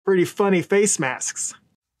pretty funny face masks.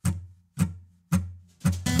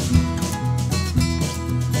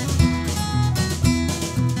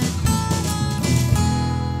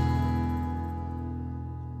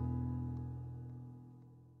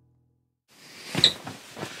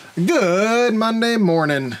 Good Monday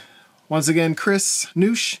morning. Once again, Chris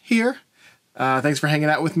Noosh here. Thanks for hanging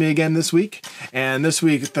out with me again this week. And this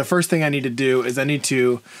week, the first thing I need to do is I need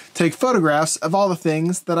to take photographs of all the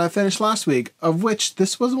things that I finished last week, of which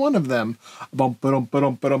this was one of them. And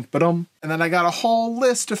then I got a whole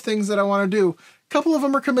list of things that I want to do. A couple of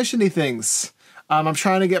them are commission-y things. I'm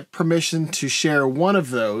trying to get permission to share one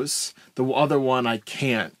of those. The other one I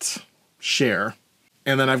can't share.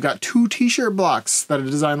 And then I've got 2 t-shirt blocks that I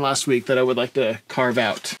designed last week that I would like to carve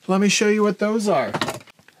out. Let me show you what those are.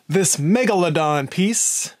 This Megalodon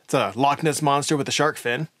piece, it's a Loch Ness monster with a shark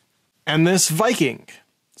fin, and this Viking.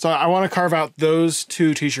 So I want to carve out those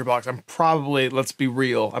 2 t-shirt blocks. I'm probably, let's be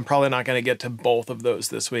real, I'm probably not going to get to both of those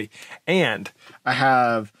this week. And I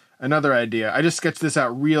have another idea. I just sketched this out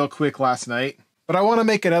real quick last night, but I want to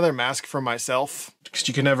make another mask for myself because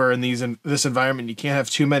you can never, in this environment, you can't have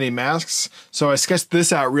too many masks. So I sketched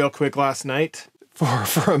this out real quick last night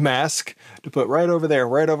for a mask to put right over there,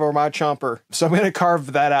 right over my chomper. So I'm going to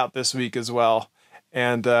carve that out this week as well.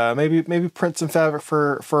 And maybe print some fabric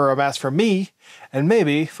for a mask for me, and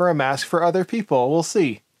maybe for a mask for other people. We'll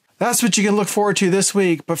see. That's what you can look forward to this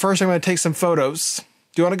week. But first I'm going to take some photos.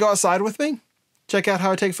 Do you want to go outside with me? Check out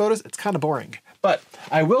how I take photos? It's kind of boring, but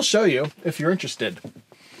I will show you if you're interested.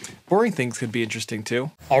 Boring things could be interesting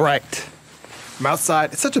too. All right, I'm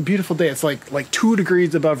outside. It's such a beautiful day. It's like 2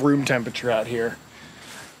 degrees above room temperature out here.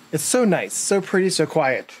 It's so nice, so pretty, so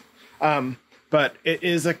quiet. But it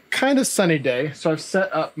is a kind of sunny day, so I've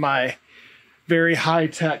set up my very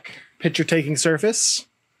high-tech picture-taking surface.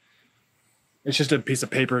 It's just a piece of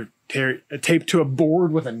paper taped to a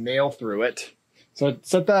board with a nail through it. So I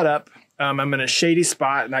set that up. I'm in a shady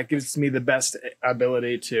spot, and that gives me the best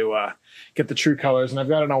ability to get the true colors. And I've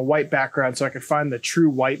got it on a white background so I can find the true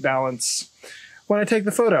white balance when I take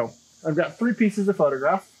the photo. I've got 3 pieces of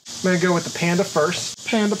photograph. I'm gonna go with the panda first.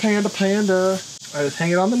 Panda, panda, panda. I just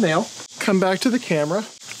hang it on the nail. Come back to the camera.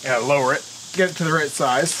 And lower it. Get it to the right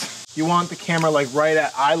size. You want the camera like right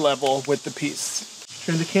at eye level with the piece.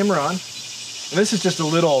 Turn the camera on. And this is just a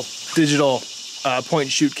little digital point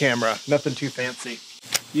and shoot camera. Nothing too fancy.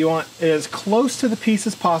 You want it as close to the piece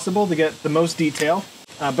as possible to get the most detail,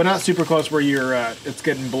 but not super close where you're it's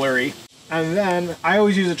getting blurry. And then I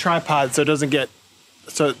always use a tripod so it doesn't get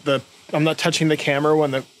I'm not touching the camera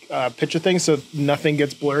when the picture thing, so nothing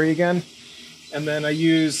gets blurry again. And then I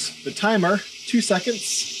use the timer, 2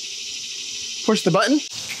 seconds, push the button,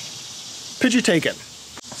 picture taken.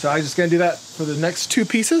 So I'm just gonna do that for the next 2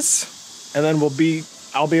 pieces, and then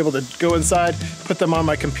I'll be able to go inside, put them on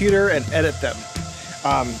my computer, and edit them.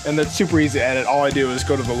 And that's super easy to edit. All I do is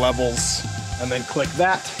go to the levels and then click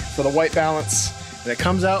that for the white balance, and it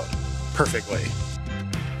comes out perfectly.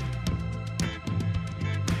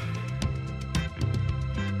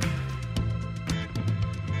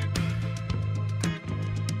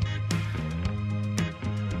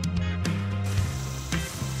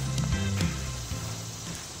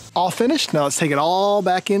 All finished. Now let's take it all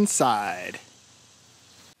back inside.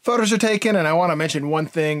 Photos are taken, and I want to mention one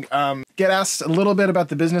thing. Get asked a little bit about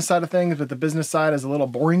the business side of things, but the business side is a little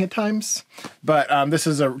boring at times. But this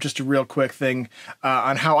is just a real quick thing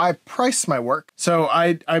on how I price my work. So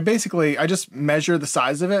I just measure the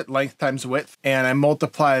size of it, length times width, and I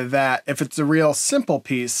multiply that, if it's a real simple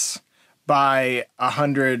piece, by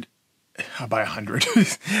 100. By 100.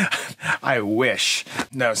 I wish.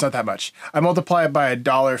 No, it's not that much. I multiply it by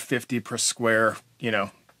 $1.50 per square,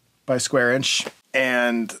 by square inch.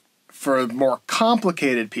 And for more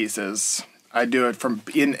complicated pieces, I do it from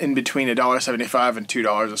in between $1.75 and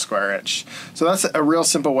 $2 a square inch. So that's a real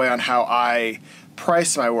simple way on how I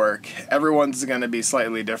price my work. Everyone's going to be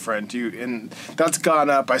slightly different. And that's gone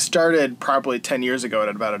up. I started probably 10 years ago at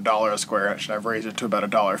about $1 a square inch, and I've raised it to about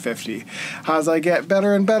 $1.50 as I get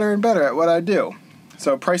better and better and better at what I do.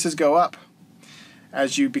 So prices go up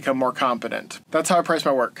as you become more competent. That's how I price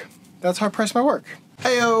my work. That's how I price my work.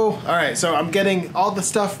 Heyo! All right, so I'm getting all the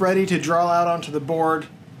stuff ready to draw out onto the board.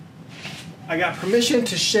 I got permission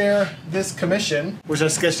to share this commission, which I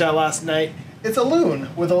sketched out last night. It's a loon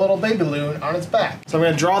with a little baby loon on its back. So I'm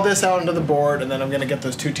gonna draw this out onto the board, and then I'm gonna get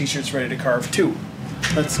those 2 t-shirts ready to carve too.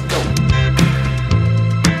 Let's go.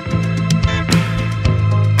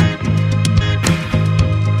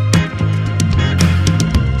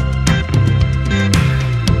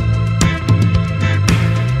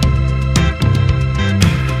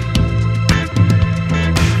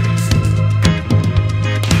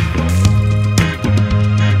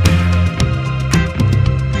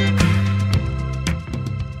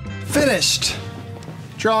 finished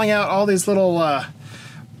drawing out all these little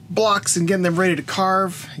blocks and getting them ready to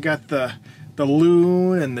carve. I got the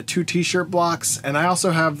loon and the 2 t-shirt blocks, and I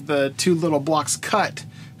also have the 2 little blocks cut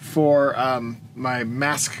for my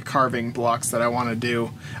mask carving blocks that I want to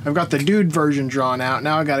do. I've got the dude version drawn out.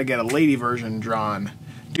 Now I got to get a lady version drawn.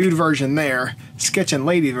 Dude version there, sketching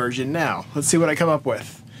lady version now. Let's see what I come up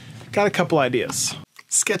with. Got a couple ideas.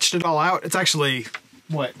 Sketched it all out. It's actually,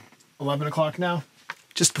 what, 11 o'clock now?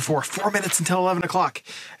 Just before 4 minutes until 11 o'clock.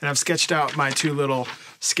 And I've sketched out my 2 little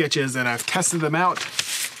sketches and I've tested them out.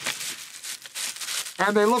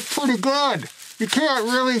 And they look pretty good. You can't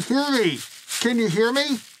really hear me. Can you hear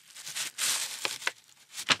me?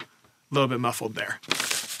 A little bit muffled there.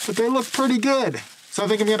 But they look pretty good. So I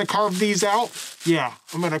think I'm gonna carve these out. Yeah,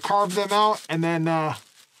 I'm gonna carve them out and then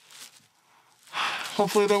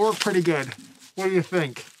hopefully they'll work pretty good. What do you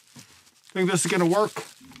think? Think this is gonna work?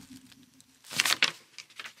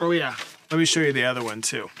 Oh yeah, let me show you the other one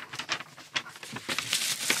too.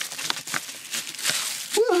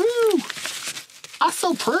 Woohoo! I'm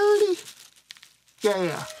so pretty.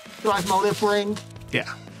 Yeah. You like my lip ring?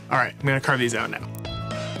 Yeah. All right, I'm gonna carve these out now.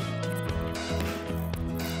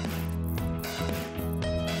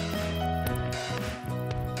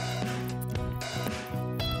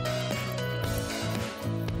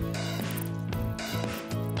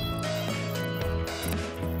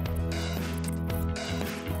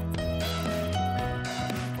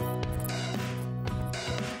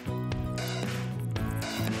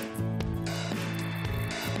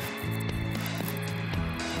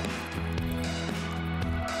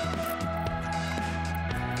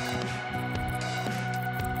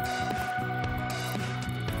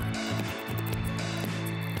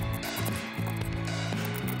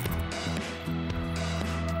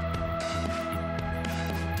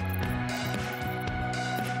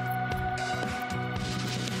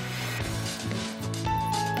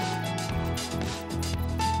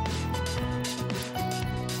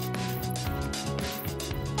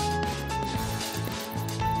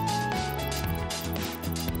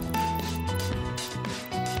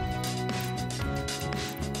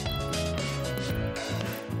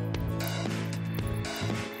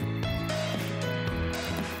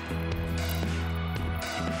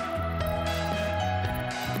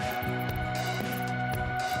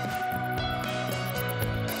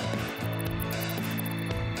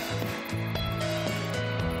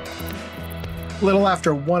 Little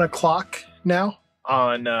after 1 o'clock now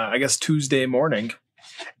on, I guess, Tuesday morning.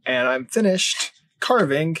 And I'm finished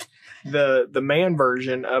carving the man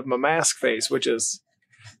version of my mask face, which is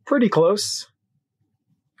pretty close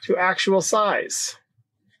to actual size.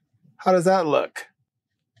 How does that look?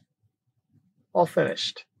 All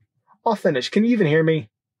finished. All finished. Can you even hear me?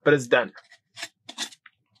 But it's done.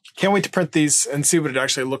 Can't wait to print these and see what it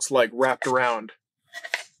actually looks like wrapped around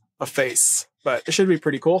a face. But it should be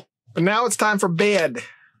pretty cool. But now it's time for bed.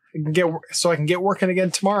 So I can get working again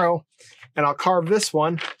tomorrow, and I'll carve this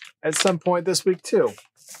one at some point this week too.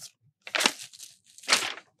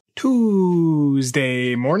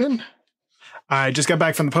 Tuesday morning. I just got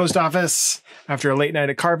back from the post office after a late night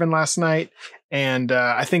of carving last night, and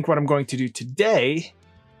I think what I'm going to do today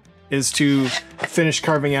is to finish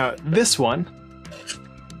carving out this one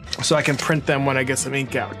so I can print them when I get some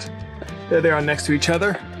ink out. There they are next to each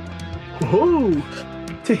other. Woohoo!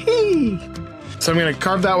 Tee-hee! So I'm gonna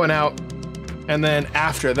carve that one out, and then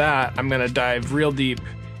after that, I'm gonna dive real deep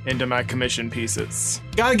into my commission pieces.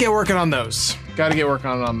 Gotta get working on those. Gotta get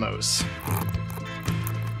working on those.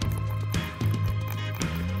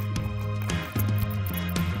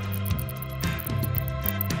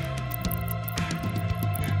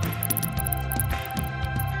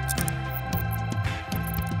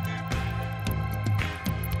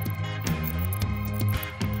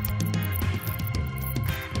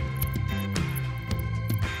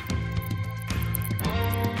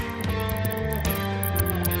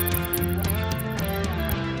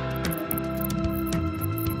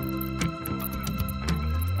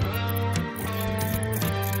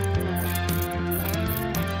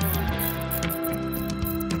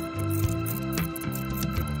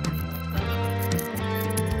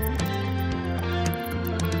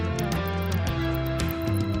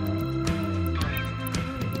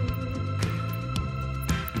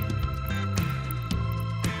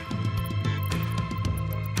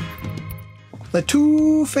 The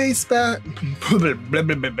two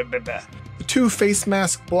face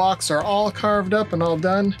mask blocks are all carved up and all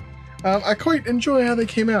done. I quite enjoy how they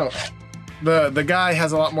came out. The guy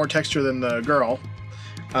has a lot more texture than the girl,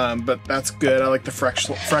 but that's good. I like the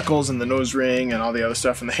freckles and the nose ring and all the other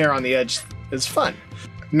stuff, and the hair on the edge is fun.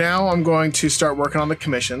 Now I'm going to start working on the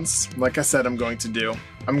commissions, like I said I'm going to do.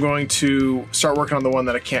 I'm going to start working on the one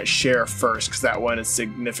that I can't share first, because that one is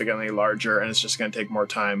significantly larger and it's just going to take more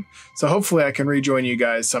time. So hopefully I can rejoin you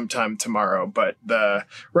guys sometime tomorrow, but the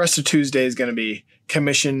rest of Tuesday is going to be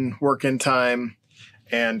commission working time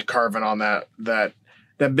and carving on that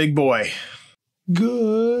big boy.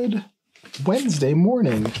 Good Wednesday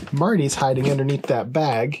morning. Marty's hiding underneath that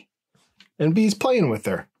bag and Bee's playing with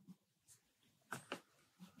her.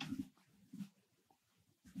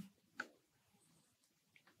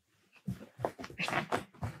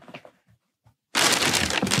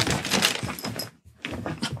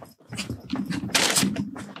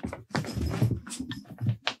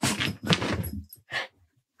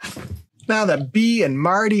 Now that Bee and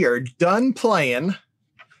Marty are done playing,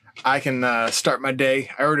 I can start my day.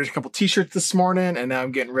 I ordered a couple t-shirts this morning, and now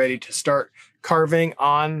I'm getting ready to start carving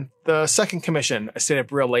on the second commission. I stayed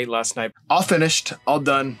up real late last night. All finished, all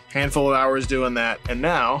done, handful of hours doing that, and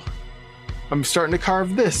now I'm starting to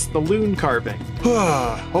carve this, the loon carving.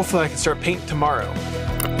 Hopefully I can start painting tomorrow.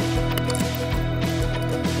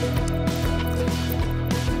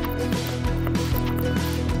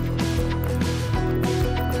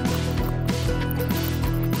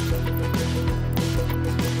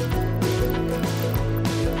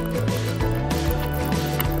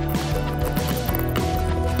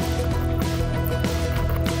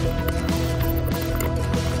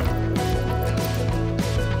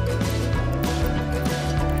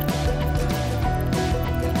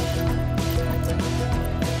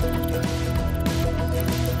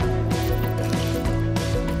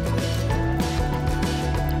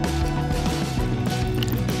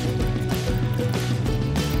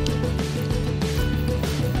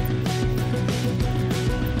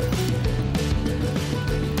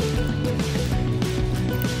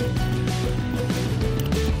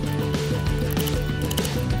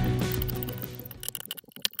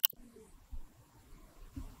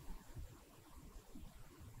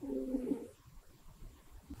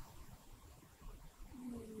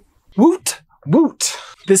 Woot! Woot!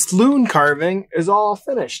 This loon carving is all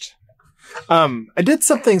finished. I did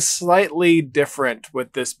something slightly different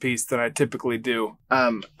with this piece than I typically do.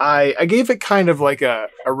 I gave it kind of like a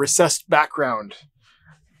recessed background.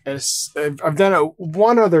 I've done it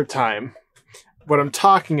one other time. What I'm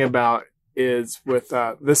talking about is with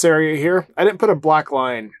this area here. I didn't put a black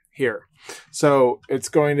line here. So it's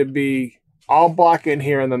going to be all black in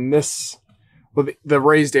here, and then this, well, the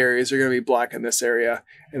raised areas are going to be black in this area.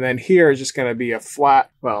 And then here is just going to be a flat,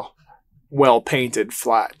 well painted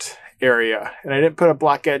flat area. And I didn't put a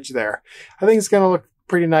black edge there. I think it's going to look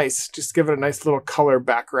pretty nice. Just give it a nice little color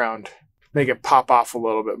background. Make it pop off a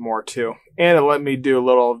little bit more too. And it let me do a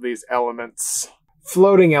little of these elements.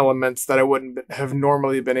 Floating elements that I wouldn't have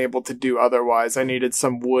normally been able to do otherwise. I needed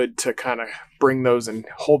some wood to kind of bring those and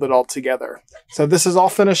hold it all together. So this is all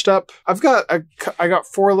finished up. I got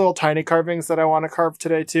 4 little tiny carvings that I want to carve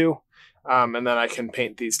today too. And then I can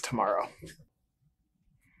paint these tomorrow.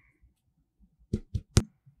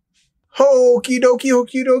 Okie dokie,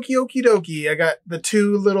 okie dokie, okie dokie. I got the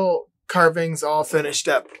 2 little carvings all finished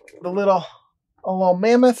up. A little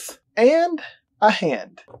mammoth and a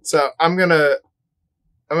hand. So I'm gonna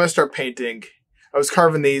start painting. I was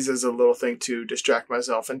carving these as a little thing to distract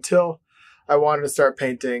myself until I wanted to start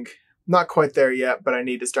painting. Not quite there yet, but I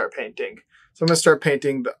need to start painting. So I'm gonna start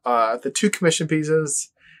painting the 2 commission pieces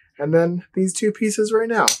and then these 2 pieces right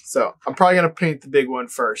now. So I'm probably gonna paint the big one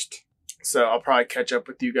first. So I'll probably catch up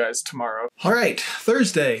with you guys tomorrow. All right,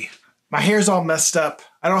 Thursday. My hair's all messed up.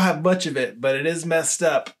 I don't have much of it, but it is messed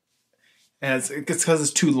up. And it's because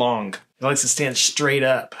it's too long. It likes to stand straight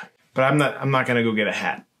up. But I'm not gonna go get a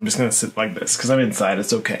hat. I'm just gonna sit like this because I'm inside.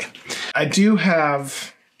 It's okay. I do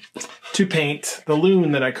have to paint the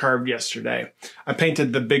loon that I carved yesterday. I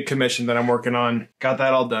painted the big commission that I'm working on. Got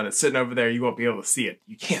that all done. It's sitting over there. You won't be able to see it.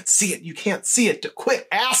 You can't see it. You can't see it. Quit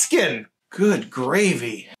asking. Good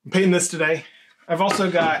gravy. I'm painting this today. I've also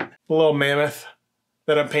got the little mammoth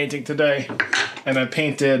that I'm painting today. And I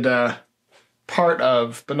painted part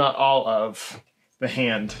of, but not all of, the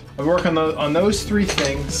hand. I work on those 3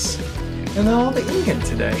 things, and then all the ingot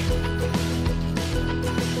today.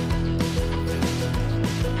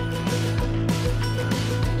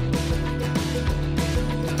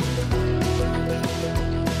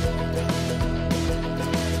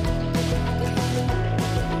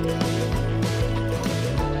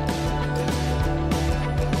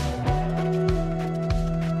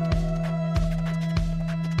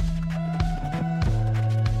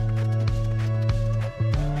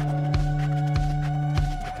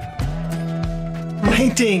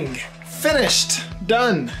 Painting, finished,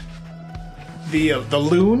 done. The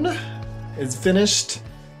loon is finished.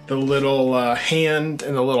 The little hand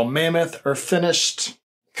and the little mammoth are finished.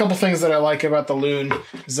 A couple things that I like about the loon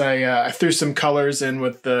is I threw some colors in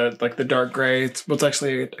with the dark gray. It's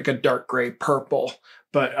actually like a dark gray purple,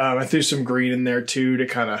 but I threw some green in there too to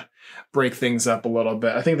kind of break things up a little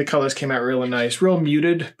bit. I think the colors came out really nice, real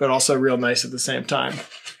muted, but also real nice at the same time.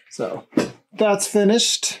 So that's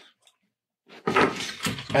finished.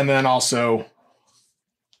 And then also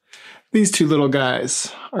these two little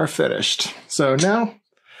guys are finished. So now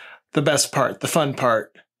the best part, the fun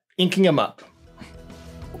part, inking them up.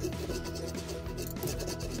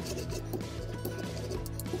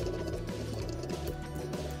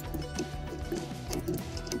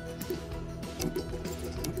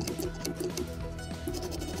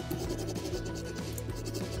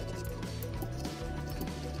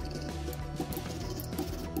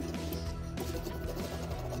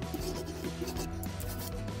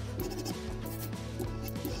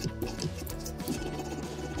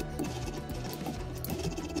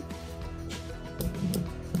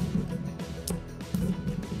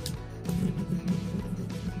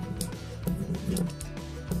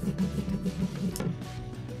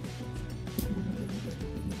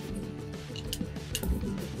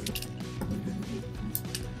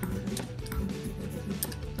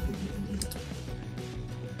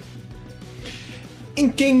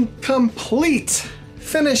 Inking complete,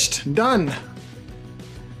 finished, done.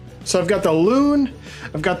 So I've got the loon,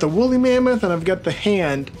 I've got the woolly mammoth, and I've got the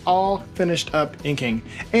hand all finished up inking.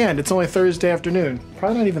 And it's only Thursday afternoon.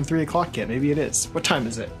 Probably not even 3 o'clock yet, maybe it is. What time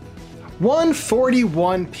is it?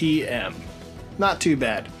 1:41 p.m. Not too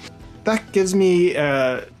bad. That gives me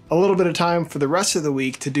a little bit of time for the rest of the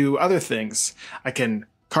week to do other things. I can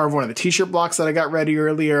carve one of the t-shirt blocks that I got ready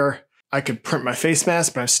earlier. I could print my face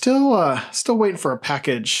mask, but I'm still waiting for a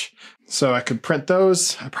package. So I could print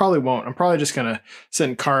those. I probably won't. I'm probably just gonna sit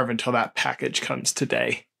and carve until that package comes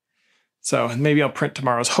today. So maybe I'll print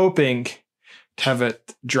tomorrow. I was hoping to have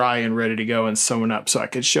it dry and ready to go and sewn up so I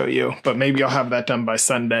could show you. But maybe I'll have that done by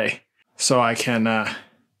Sunday so I can at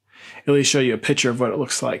least show you a picture of what it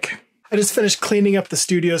looks like. I just finished cleaning up the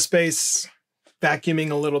studio space,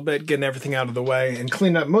 vacuuming a little bit, getting everything out of the way, and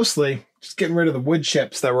cleaning up mostly just getting rid of the wood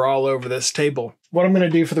chips that were all over this table. What I'm going to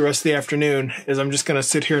do for the rest of the afternoon is I'm just going to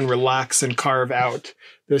sit here and relax and carve out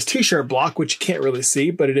this t-shirt block, which you can't really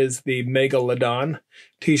see, but it is the Megalodon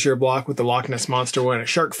t-shirt block with the Loch Ness Monster wearing a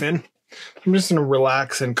shark fin. I'm just going to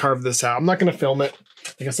relax and carve this out. I'm not going to film it.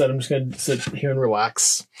 Like I said, I'm just going to sit here and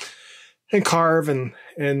relax and carve and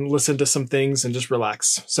listen to some things and just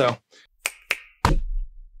relax. So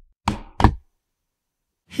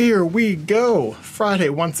here we go. Friday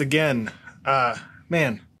once again.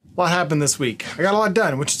 Man, a lot happened this week. I got a lot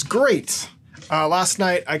done, which is great. Last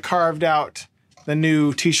night I carved out the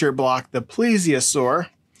new t-shirt block, the plesiosaur,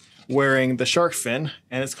 wearing the shark fin,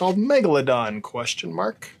 and it's called Megalodon, question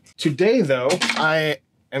mark. Today though, I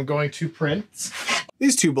am going to print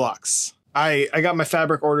these two blocks. I got my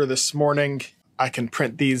fabric order this morning. I can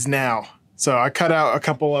print these now. So I cut out a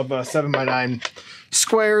couple of 7x9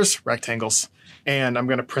 squares, rectangles, and I'm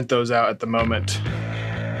gonna print those out at the moment.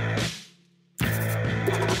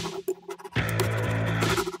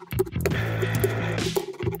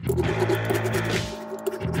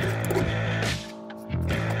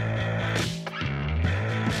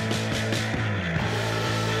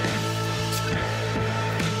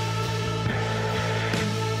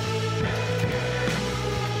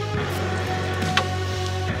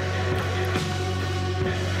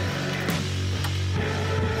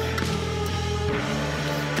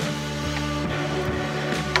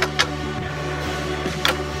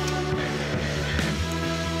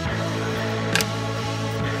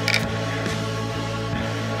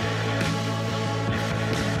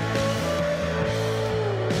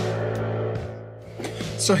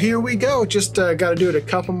 So here we go. Just got to do it a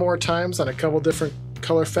couple more times on a couple different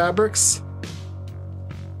color fabrics.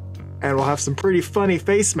 And we'll have some pretty funny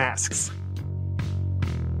face masks.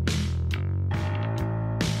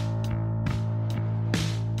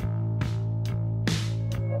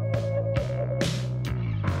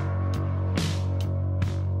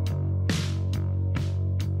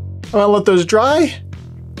 I'll let those dry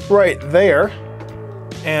right there.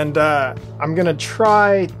 And I'm going to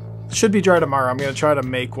try... should be dry tomorrow. I'm going to try to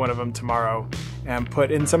make one of them tomorrow and put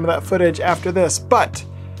in some of that footage after this, but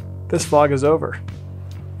this vlog is over.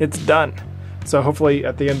 It's done. So hopefully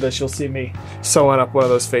at the end of this, you'll see me sewing up one of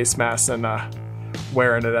those face masks and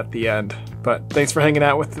wearing it at the end. But thanks for hanging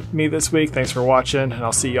out with me this week. Thanks for watching, and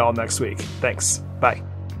I'll see y'all next week. Thanks. Bye.